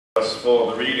Us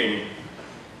for the reading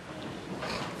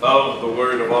of the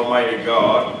Word of Almighty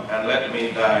God, and let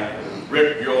me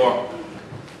direct your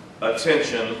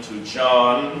attention to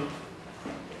John,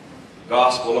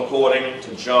 Gospel according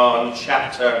to John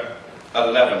chapter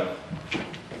 11,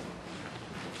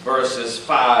 verses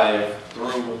 5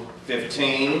 through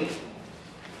 15.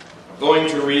 I'm going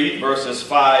to read verses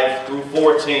 5 through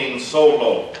 14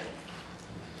 solo.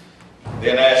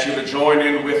 Then ask you to join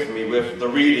in with me with the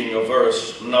reading of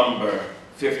verse number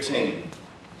 15.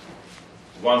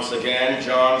 Once again,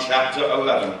 John chapter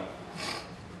 11,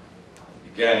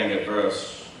 beginning at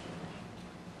verse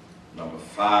number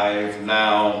 5.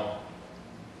 Now,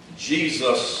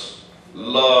 Jesus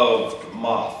loved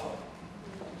Martha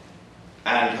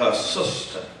and her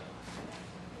sister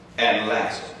and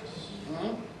Lazarus.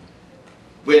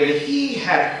 When he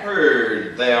had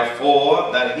heard,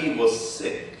 therefore, that he was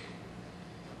sick,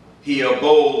 he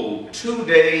abode 2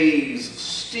 days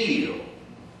still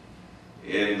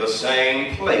in the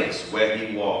same place where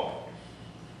he was.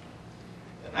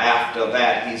 And after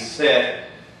that he said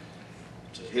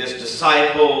to his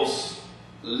disciples,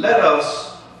 "Let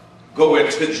us go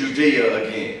into Judea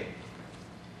again."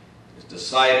 His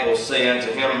disciples say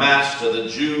unto him, "Master, the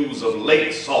Jews of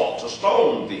late sought to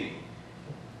stone thee,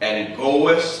 and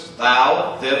goest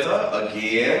thou thither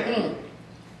again?"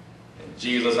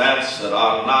 Jesus answered,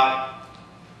 Are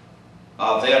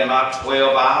there not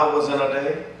 12 hours in a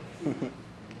day?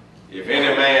 If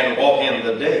any man walk in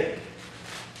the day,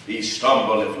 he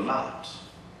stumbleth not,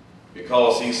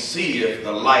 because he seeth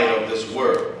the light of this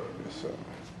world. Yes,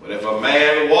 but if a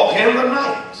man walk in the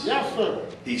night, yes, sir,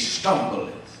 he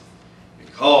stumbleth,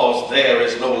 because there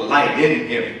is no light in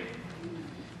him.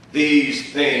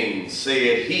 These things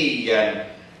said he, and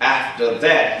after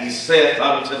that he saith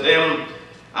unto them,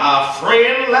 Our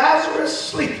friend Lazarus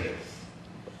sleepeth,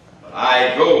 but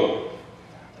I go,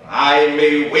 that I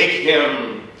may wake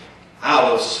him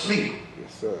out of sleep.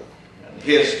 Yes, sir. And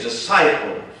his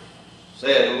disciples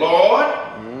said, Lord,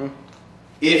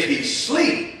 if he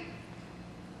sleep,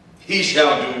 he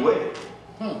shall do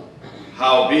well.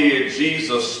 Howbeit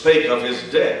Jesus spake of his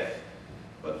death,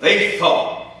 but they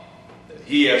thought that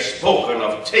he had spoken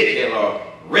of taking a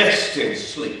rest in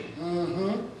sleep.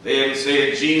 Then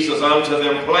said Jesus unto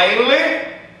them plainly,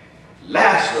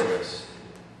 Lazarus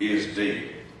is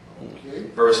dead. Okay.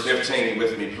 Verse 15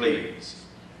 with me, please.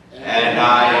 And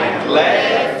I am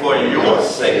glad for your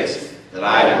sakes that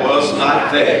I was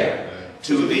not there,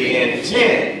 to the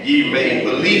intent ye may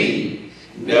believe.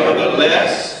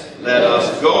 Nevertheless, let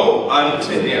us go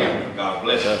unto him. God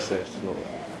bless you.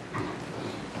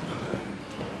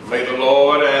 May the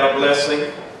Lord add a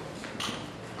blessing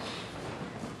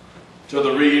to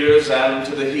the readers and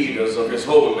to the heeders of his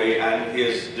holy and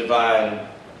his divine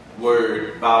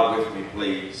word. Bow with me,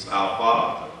 please. Our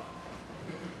Father,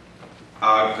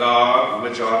 our God,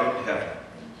 which art in heaven,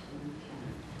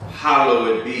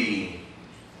 hallowed be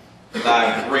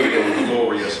thy great and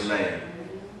glorious name.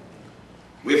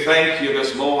 We thank you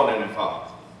this morning, Father,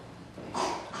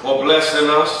 for blessing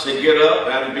us to get up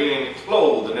and being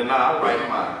clothed in our right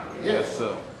mind. Yes,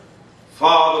 sir.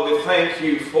 Father, we thank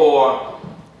you for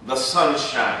the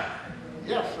sunshine,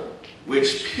 yes, sir,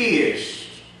 which pierced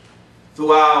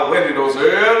through our windows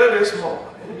early this morning.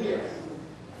 Yes.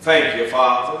 Thank you,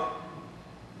 Father.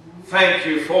 Thank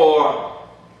you for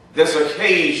this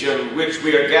occasion which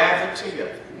we are gathered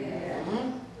together,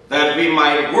 that we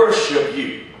might worship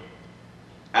you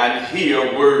and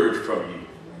hear a word from you.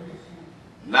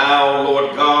 Now,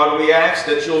 Lord God, we ask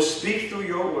that you'll speak through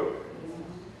your word.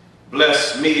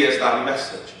 Bless me as thy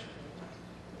messenger.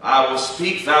 I will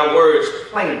speak thy words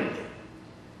plainly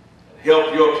and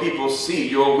help your people see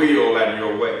your will and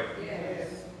your way.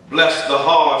 Yes. Bless the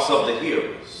hearts of the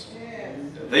hearers. Yes.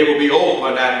 That they will be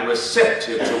open and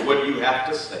receptive to what you have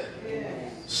to say.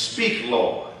 Yes. Speak,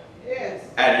 Lord, yes,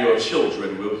 and your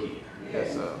children will hear.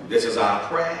 Yes, sir. This is our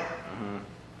prayer.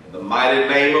 In the mighty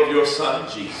name of your Son,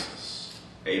 Jesus.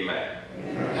 Amen.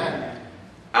 Amen.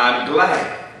 I'm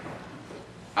glad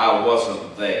I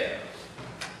wasn't there.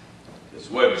 Is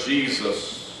what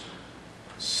Jesus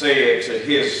said to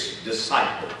his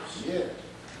disciples. Yes.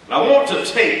 And I want to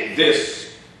take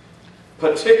this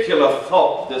particular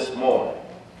thought this morning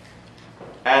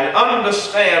and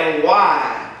understand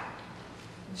why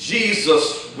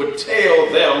Jesus would tell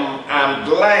them, I'm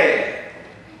glad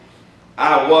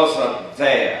I wasn't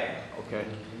there. Okay.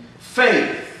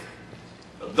 Faith,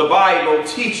 the Bible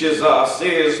teaches us,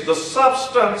 is the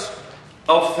substance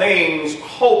of things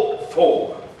hoped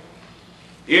for.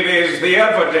 It is the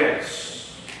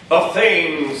evidence of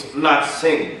things not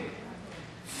seen.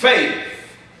 Faith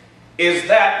is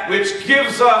that which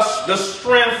gives us the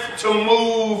strength to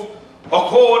move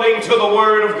according to the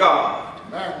Word of God.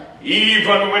 Amen.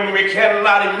 Even when we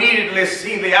cannot immediately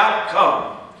see the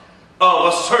outcome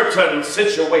of a certain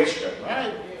situation.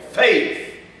 Right.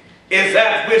 Faith is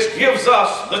that which gives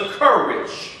us the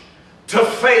courage to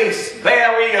face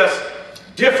various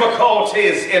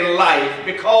difficulties in life,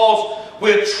 because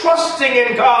we're trusting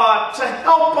in God to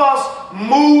help us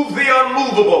move the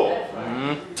unmovable,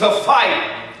 to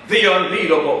fight the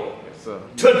unbeatable,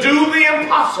 to do the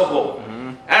impossible,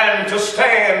 and to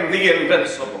stand the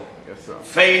invincible.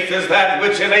 Faith is that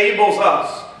which enables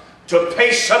us to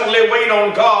patiently wait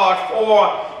on God,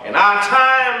 for in our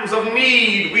times of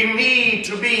need, we need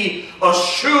to be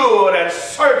assured and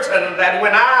certain that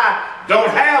when I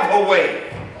don't have a way,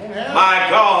 my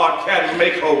God can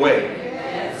make a way.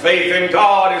 Faith in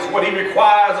God is what he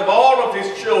requires of all of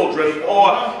his children.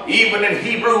 For even in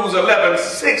Hebrews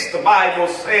 11:6, the Bible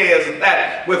says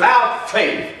that without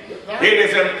faith, it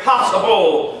is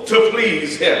impossible to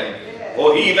please him.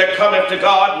 For he that cometh to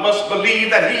God must believe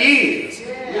that he is,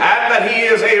 and that he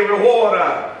is a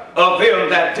rewarder of them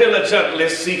that diligently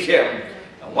seek him.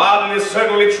 And while it is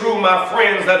certainly true, my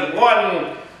friends, that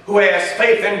one who has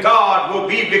faith in God will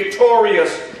be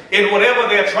victorious in whatever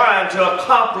they're trying to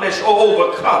accomplish or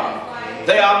overcome,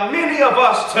 there are many of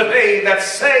us today that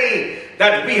say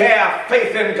that we have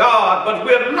faith in God, but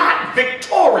we're not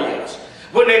victorious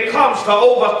when it comes to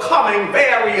overcoming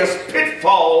various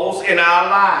pitfalls in our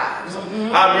lives.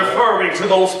 I'm referring to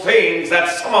those things that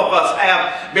some of us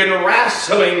have been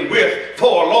wrestling with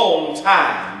for a long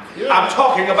time. I'm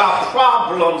talking about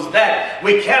problems that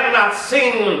we cannot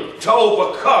seem to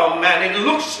overcome, and it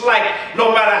looks like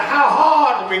no matter how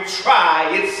hard we try,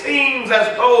 it seems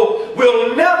as though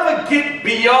we'll never get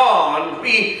beyond,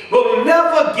 we will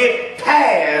never get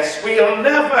past, we'll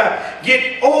never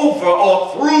get over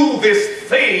or through this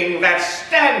thing that's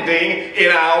standing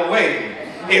in our way.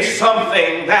 It's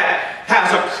something that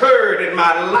has occurred in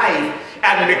my life,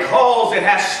 and because it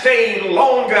has stayed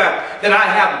longer than I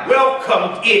have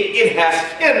welcomed it, it has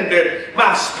hindered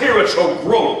my spiritual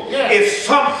growth. It's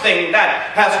something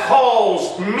that has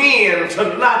caused men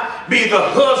to not be the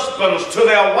husbands to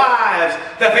their wives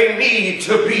that they need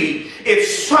to be.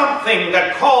 It's something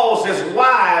that causes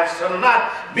wives to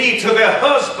not be to their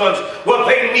husbands what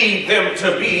they need them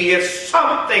to be. It's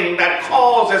something that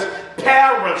causes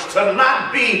parents to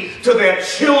not be to their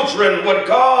children what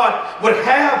God would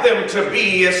have them to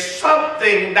be. Is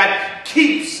something that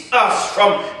keeps us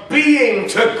from being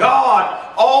to God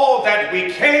all that we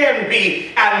can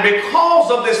be, and because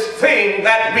of this thing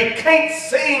that we can't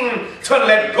seem to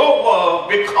let go of,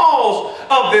 because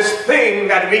of this thing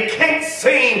that we can't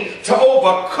seem to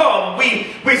overcome,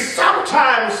 we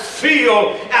sometimes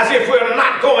feel as if we're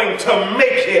not going to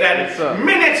make it, and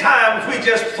many times we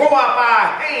just throw up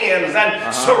our hands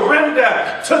and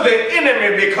surrender to the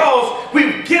enemy because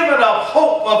we've given up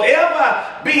hope of ever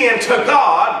being to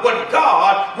God what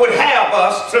God would have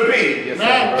us to be.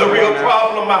 The real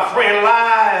problem, my friend,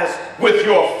 lies with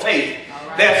your faith.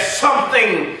 There's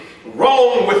something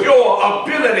wrong with your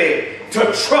ability to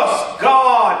trust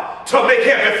God to make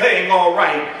everything all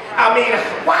right. I mean,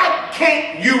 why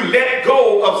can't you let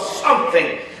go of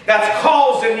something that's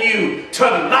causing you to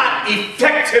not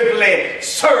effectively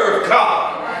serve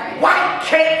God? Why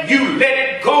can't you let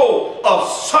it go of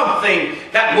something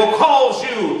that will cause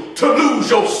you to lose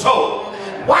your soul?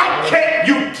 Why can't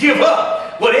you give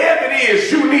up whatever it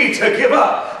is you need to give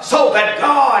up so that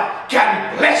God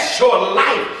can bless your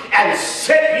life and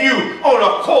set you on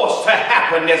a course to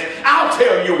happiness? I'll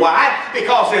tell you why.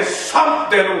 Because there's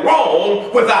something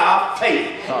wrong with our faith.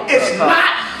 It's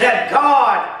not that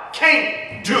God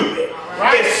can't do it.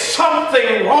 It's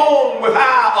something wrong with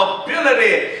our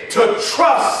ability to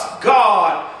trust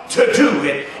God to do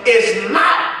it. It's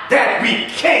not that we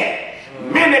can't.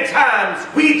 Many times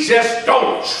we just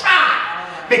don't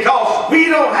try because we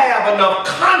don't have enough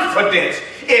confidence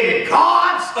in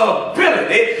God's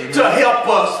ability to help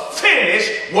us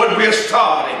finish what we're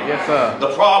starting. Yes, sir.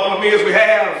 The problem is we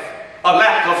have a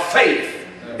lack of faith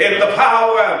in the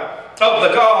power of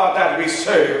the God that we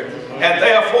serve. And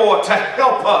therefore, to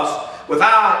help us with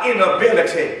our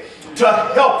inability, to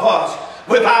help us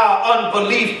with our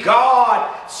unbelief,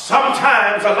 God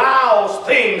sometimes allows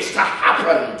things to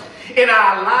happen in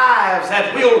our lives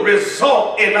that will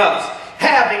result in us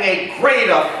having a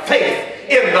greater faith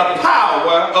in the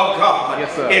power of God.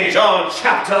 Yes, in John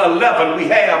chapter 11, we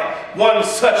have one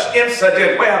such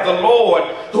incident where the Lord,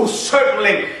 who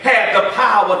certainly had the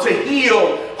power to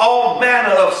heal all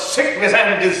manner of sickness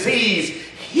and disease,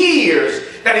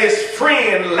 hears that his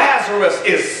friend Lazarus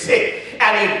is sick.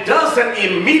 and he doesn't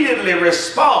immediately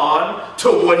respond to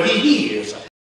what he hears.